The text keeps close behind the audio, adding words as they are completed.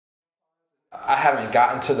I haven't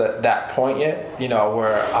gotten to that point yet, you know,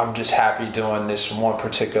 where I'm just happy doing this one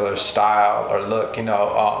particular style or look, you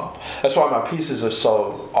know. That's why my pieces are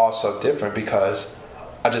all so different, because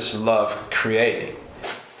I just love creating.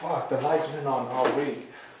 Fuck, the light's been on all week.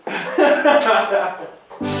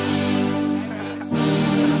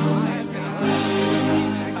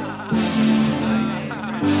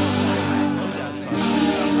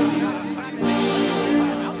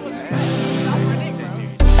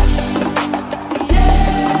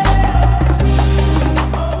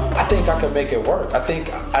 I think I can make it work. I think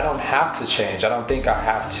I don't have to change. I don't think I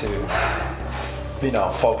have to, you know,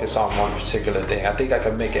 focus on one particular thing. I think I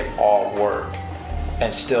can make it all work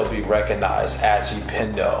and still be recognized as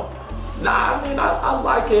Upendo. Nah, I mean, I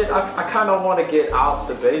like it. I kind of want to get out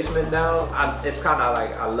the basement now. It's kind of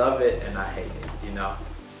like I love it and I hate it, you know?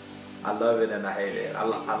 I love it and I hate it.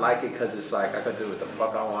 I like it because it's like I could do what the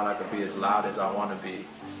fuck I want. I could be as loud as I want to be.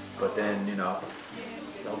 But then, you know,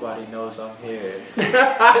 nobody knows I'm here.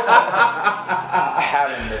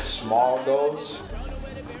 Having the small goals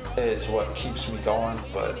is what keeps me going,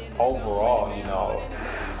 but overall, you know,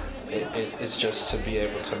 it's just to be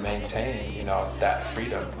able to maintain, you know, that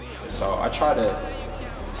freedom. So I try to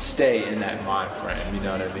stay in that mind frame, you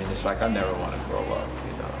know what I mean? It's like I never want to grow up,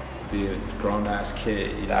 you know, be a grown-ass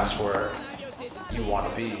kid. You know? That's where you want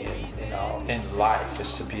to be, you know, in life,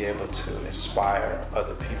 is to be able to inspire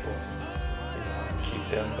other people, you know, and keep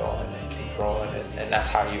them going and keep growing, and that's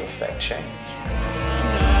how you affect change.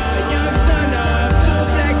 A young son of two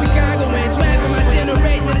black Chicagoans, my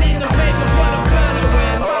generation leads the way.